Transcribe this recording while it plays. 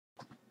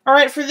All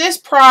right, for this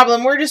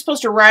problem, we're just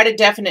supposed to write a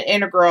definite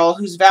integral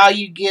whose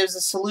value gives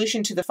a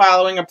solution to the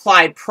following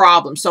applied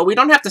problem. So we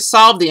don't have to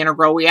solve the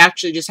integral, we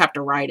actually just have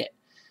to write it.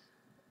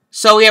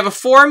 So we have a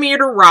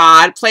 4-meter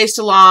rod placed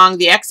along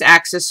the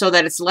x-axis so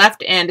that its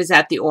left end is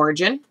at the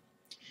origin.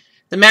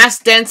 The mass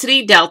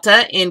density,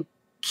 delta, in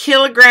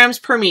kilograms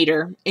per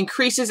meter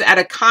increases at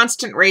a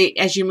constant rate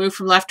as you move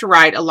from left to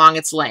right along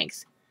its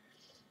length.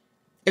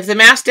 If the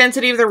mass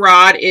density of the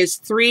rod is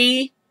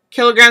 3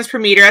 kilograms per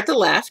meter at the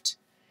left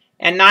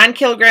and 9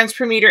 kilograms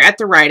per meter at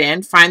the right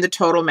end, find the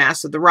total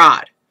mass of the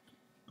rod.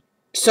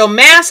 So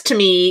mass to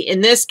me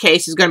in this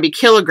case is going to be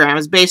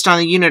kilograms based on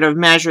the unit of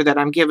measure that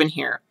I'm given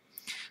here.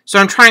 So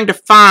I'm trying to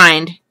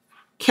find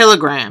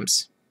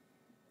kilograms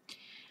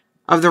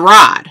of the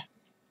rod.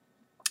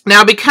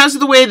 Now, because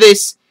of the way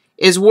this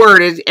is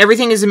worded,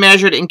 everything is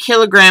measured in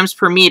kilograms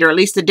per meter, at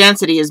least the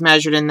density is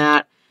measured in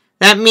that.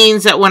 That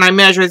means that when I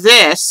measure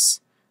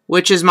this,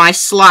 which is my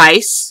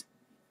slice,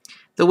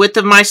 the width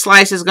of my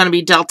slice is going to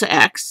be delta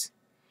x.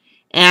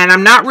 And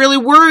I'm not really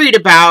worried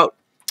about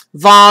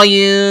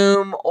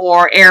volume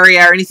or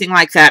area or anything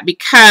like that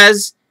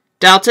because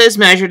delta is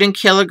measured in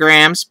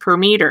kilograms per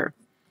meter.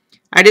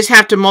 I just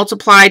have to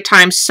multiply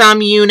times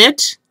some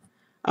unit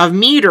of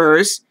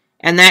meters,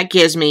 and that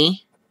gives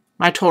me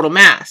my total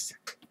mass.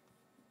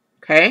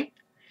 Okay?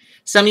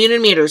 Some unit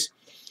meters.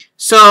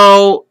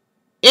 So,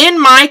 in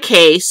my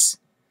case,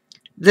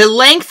 the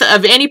length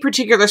of any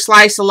particular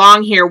slice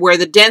along here where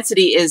the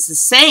density is the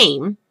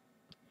same,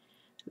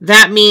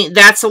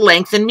 that's the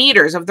length in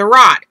meters of the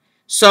rod.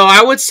 So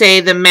I would say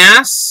the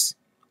mass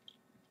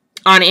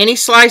on any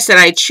slice that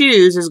I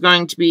choose is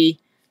going to be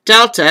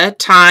delta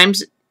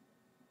times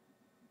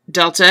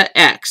delta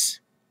x.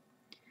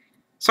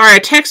 Sorry, our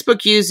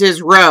textbook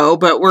uses rho,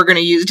 but we're going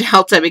to use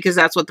delta because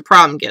that's what the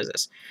problem gives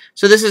us.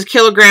 So this is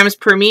kilograms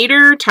per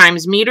meter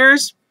times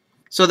meters.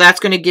 So that's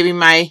going to give me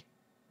my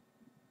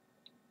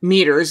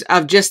meters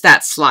of just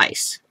that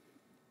slice.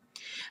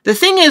 The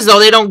thing is, though,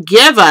 they don't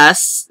give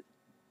us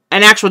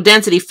an actual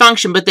density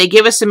function, but they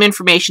give us some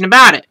information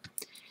about it.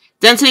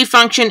 Density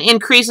function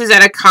increases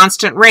at a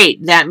constant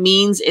rate. That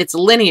means it's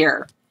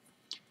linear.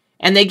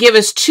 And they give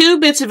us 2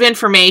 bits of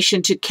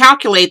information to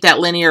calculate that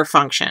linear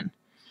function.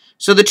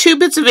 So the 2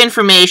 bits of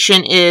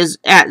information is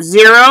at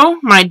 0,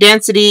 my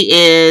density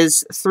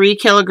is 3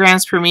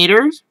 kilograms per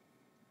meter.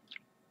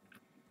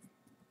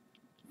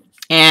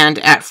 And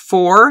at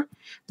 4,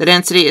 the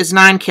density is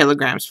 9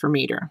 kilograms per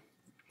meter.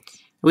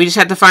 We just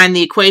have to find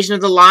the equation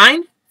of the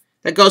line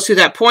that goes through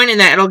that point, and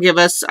that'll give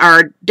us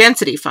our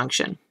density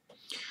function.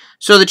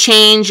 So the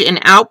change in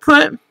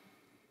output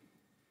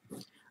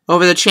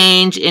over the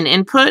change in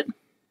input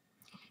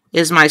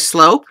is my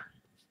slope,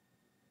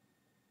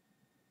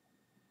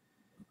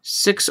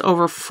 6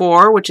 over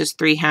 4, which is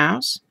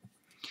 3/2.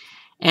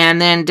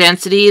 And then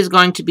density is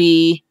going to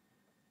be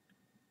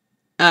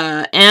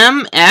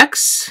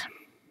mx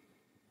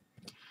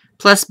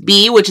plus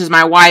b, which is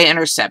my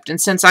y-intercept.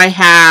 And since I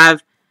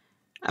have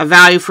a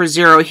value for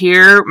 0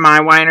 here, my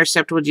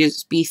y-intercept will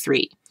just be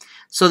 3.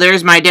 So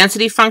there's my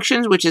density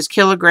functions, which is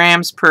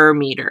kilograms per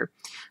meter.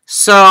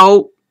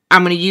 So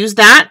I'm going to use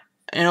that.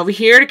 And over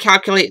here to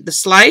calculate the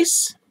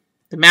slice,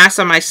 the mass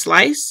on my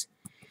slice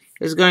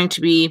is going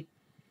to be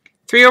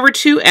 3 over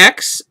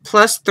 2x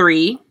plus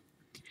 3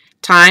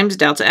 times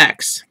delta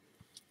x.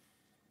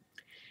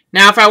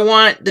 Now, if I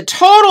want the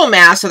total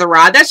mass of the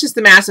rod, that's just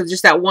the mass of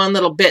just that one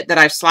little bit that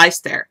I've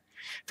sliced there.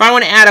 If I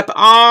want to add up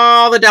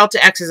all the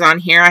delta x's on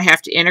here, I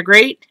have to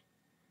integrate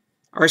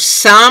or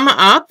sum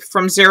up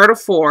from 0 to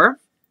 4,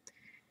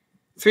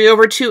 3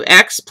 over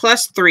 2x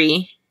plus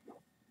 3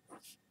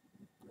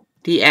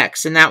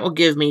 dx, and that will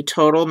give me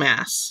total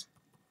mass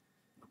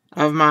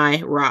of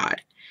my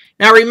rod.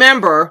 Now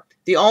remember,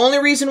 the only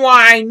reason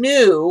why I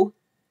knew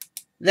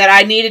that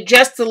I needed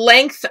just the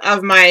length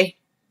of my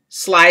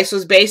slice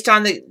was based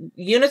on the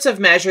units of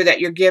measure that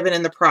you're given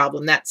in the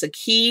problem. That's a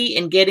key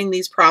in getting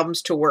these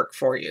problems to work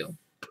for you.